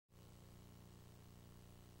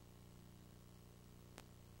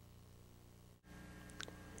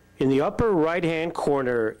In the upper right-hand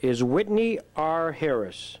corner is Whitney R.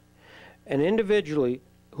 Harris, an individual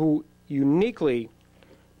who uniquely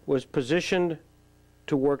was positioned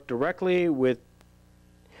to work directly with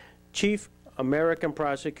Chief American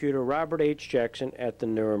Prosecutor Robert H. Jackson at the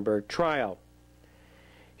Nuremberg Trial.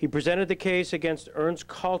 He presented the case against Ernest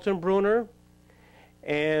Kaltenbrunner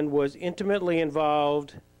and was intimately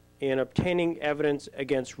involved in obtaining evidence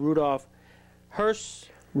against Rudolf Hoess.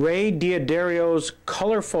 Ray Diodario's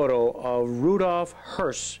color photo of Rudolf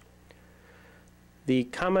Hoess, the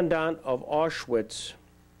Commandant of Auschwitz,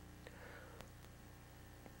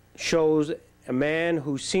 shows a man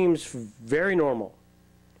who seems very normal.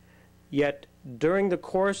 Yet, during the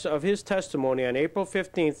course of his testimony on April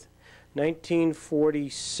 15th,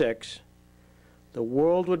 1946, the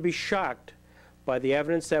world would be shocked by the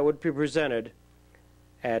evidence that would be presented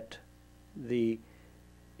at the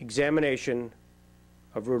examination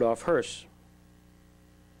of Rudolf Hoess.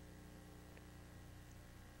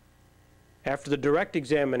 After the direct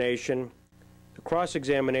examination, the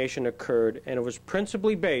cross-examination occurred, and it was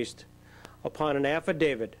principally based upon an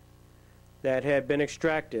affidavit that had been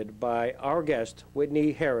extracted by our guest,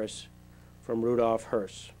 Whitney Harris, from Rudolf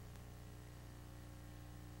Hoess.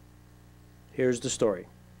 Here's the story.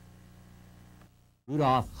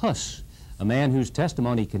 Rudolf Hoess, a man whose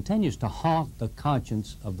testimony continues to haunt the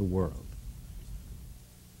conscience of the world.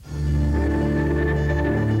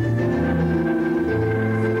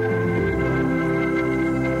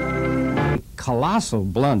 A colossal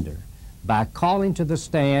blunder by calling to the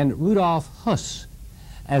stand Rudolf Hoess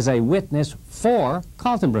as a witness for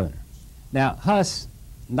Kaltenbrunner. Now, Hoess,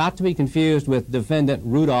 not to be confused with defendant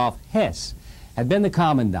Rudolf Hoess, had been the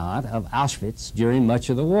commandant of Auschwitz during much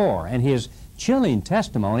of the war, and his chilling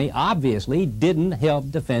testimony obviously didn't help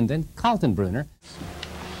defendant Kaltenbrunner.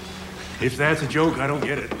 If that's a joke, I don't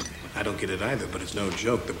get it. I don't get it either, but it's no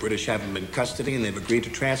joke. The British have him in custody, and they've agreed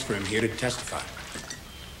to transfer him here to testify.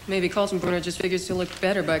 Maybe Kaltenbrunner just figures he'll look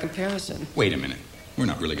better by comparison. Wait a minute. We're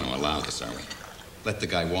not really going to allow this, are we? Let the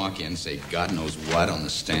guy walk in, say God knows what on the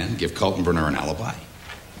stand, give Kaltenbrunner an alibi.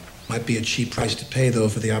 Might be a cheap price to pay, though,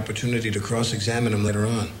 for the opportunity to cross-examine him later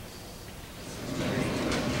on.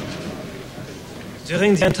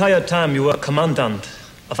 During the entire time you were commandant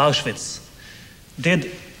of Auschwitz,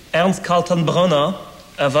 did Ernst Kaltenbrunner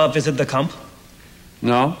ever visit the camp?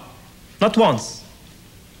 No. Not once?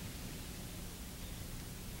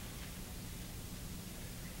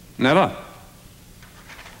 Never.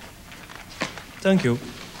 Thank you.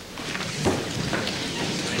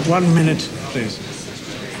 1 minute, please.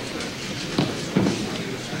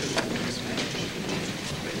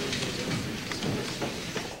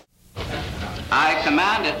 I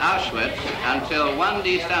commanded Auschwitz until 1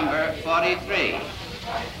 December 43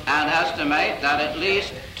 and estimate that at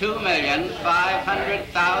least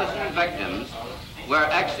 2,500,000 victims were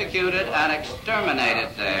executed and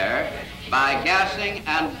exterminated there by gassing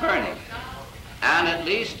and burning, and at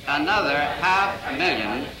least another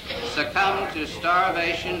 500,000 succumbed to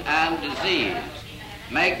starvation and disease,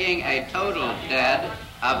 making a total dead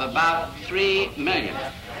of about 3 million.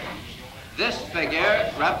 This figure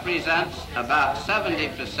represents about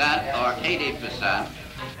 70% or 80%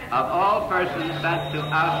 of all persons sent to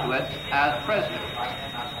Auschwitz as prisoners,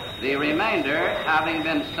 the remainder having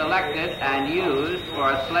been selected and used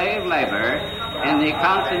for slave labor in the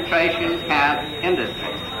concentration camp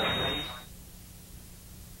industry.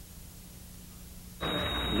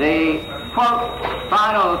 The, quote,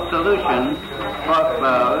 final solution, quote,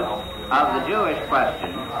 close, of the Jewish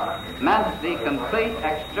question meant the complete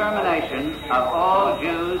extermination of all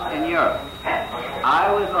Jews in Europe.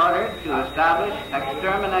 I was ordered to establish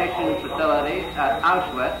extermination facilities at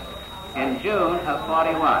Auschwitz in June of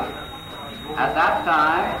 41. At that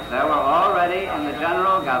time, there were already in the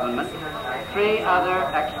general government 3 other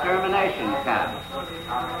extermination camps,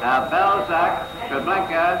 Belzec,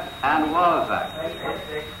 Treblinka, and Wolzek.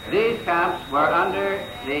 These camps were under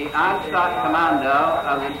the Einsatzkommando Commando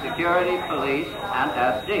of the Security Police and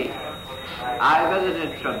SD. I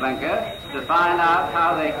visited Treblinka to find out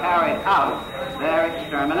how they carried out their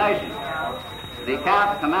extermination. The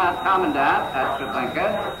camp commandant at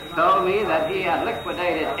Treblinka told me that he had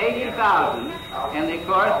liquidated 80,000 in the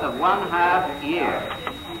course of 1/2 year.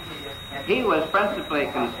 He was principally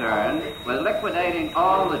concerned with liquidating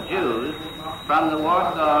all the Jews from the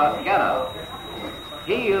Warsaw Ghetto.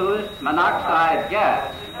 He used monoxide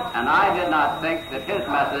gas, and I did not think that his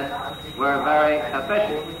methods were very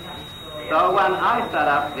efficient. So when I set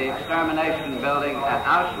up the extermination building at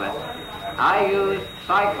Auschwitz, I used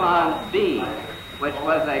Cyclone B which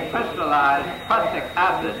was a crystallized prussic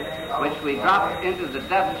acid, which we dropped into the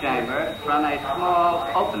death chamber from a small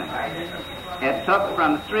opening. It took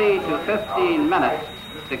from 3 to 15 minutes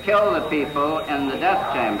to kill the people in the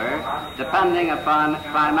death chamber, depending upon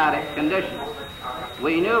climatic conditions.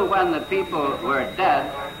 We knew when the people were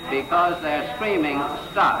dead because their screaming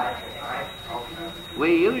stopped.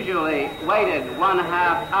 We usually waited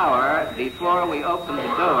 1/2 hour before we opened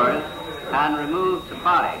the doors and removed the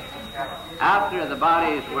bodies. After the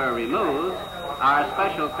bodies were removed, our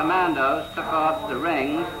special commandos took off the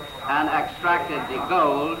rings and extracted the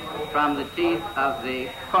gold from the teeth of the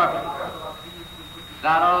corpses. Is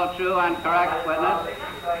that all true and correct,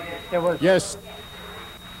 witness? Yes.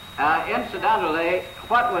 Incidentally,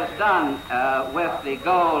 what was done with the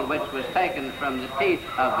gold which was taken from the teeth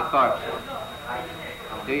of the corpses?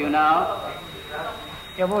 Do you know?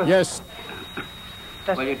 Yes.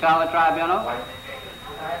 Will you tell the tribunal?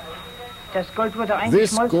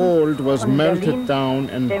 This gold was melted down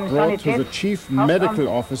and brought to the chief medical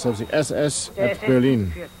office of the SS at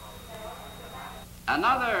Berlin.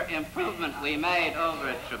 Another improvement we made over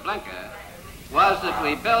at Treblinka was that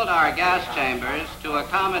we built our gas chambers to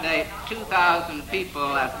accommodate 2,000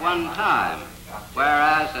 people at one time,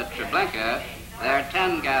 whereas at Treblinka, their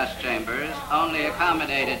 10 gas chambers only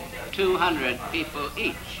accommodated 200 people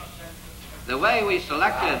each. The way we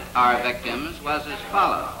selected our victims was as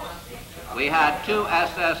follows. We had 2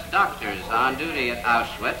 SS doctors on duty at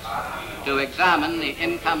Auschwitz to examine the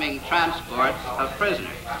incoming transports of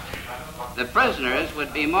prisoners. The prisoners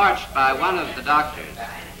would be marched by one of the doctors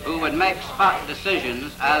who would make spot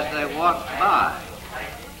decisions as they walked by.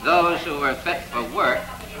 Those who were fit for work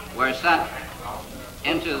were sent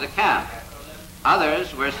into the camp.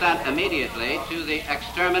 Others were sent immediately to the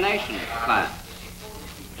extermination plant.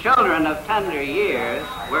 Children of tender years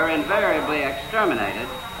were invariably exterminated,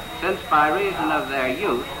 since by reason of their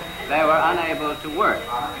youth they were unable to work.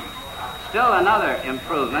 Still another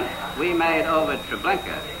improvement we made over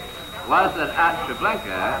Treblinka was that at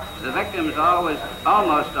Treblinka the victims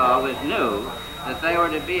almost always knew that they were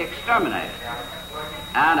to be exterminated.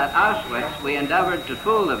 And at Auschwitz we endeavored to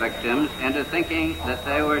fool the victims into thinking that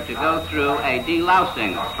they were to go through a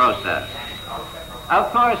delousing process.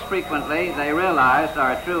 Of course, frequently they realized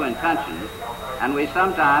our true intentions, and we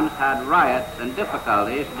sometimes had riots and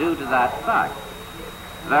difficulties due to that fact.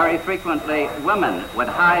 Very frequently, women would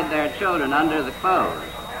hide their children under the clothes,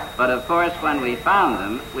 but of course, when we found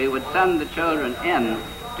them, we would send the children in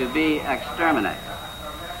to be exterminated.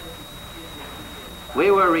 We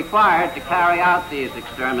were required to carry out these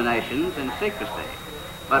exterminations in secrecy,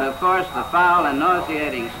 but of course, the foul and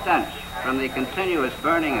nauseating stench from the continuous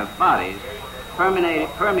burning of bodies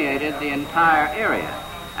permeated the entire area,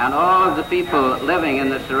 and all of the people living in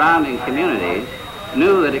the surrounding communities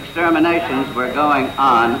knew that exterminations were going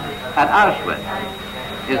on at Auschwitz.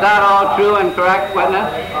 Is that all true and correct, witness?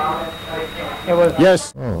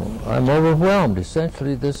 Yes. Oh, I'm overwhelmed.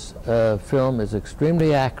 Essentially, this film is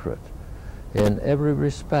extremely accurate in every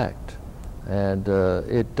respect, and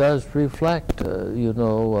it does reflect,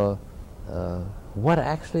 what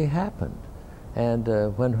actually happened. And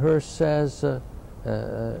when Hoess says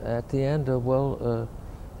at the end,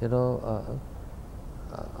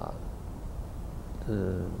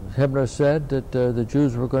 Himmler said that the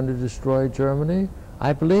Jews were going to destroy Germany,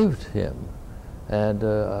 I believed him. And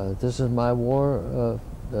this is my war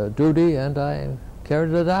duty, and I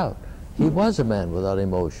carried it out. He was a man without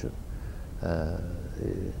emotion.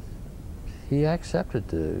 He accepted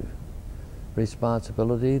the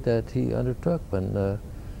responsibility that he undertook when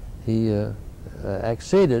he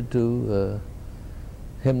acceded to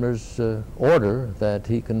Himmler's order that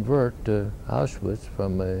he convert Auschwitz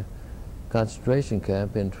from a concentration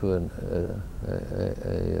camp into a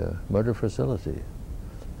murder facility.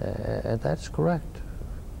 And that's correct.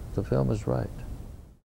 The film is right.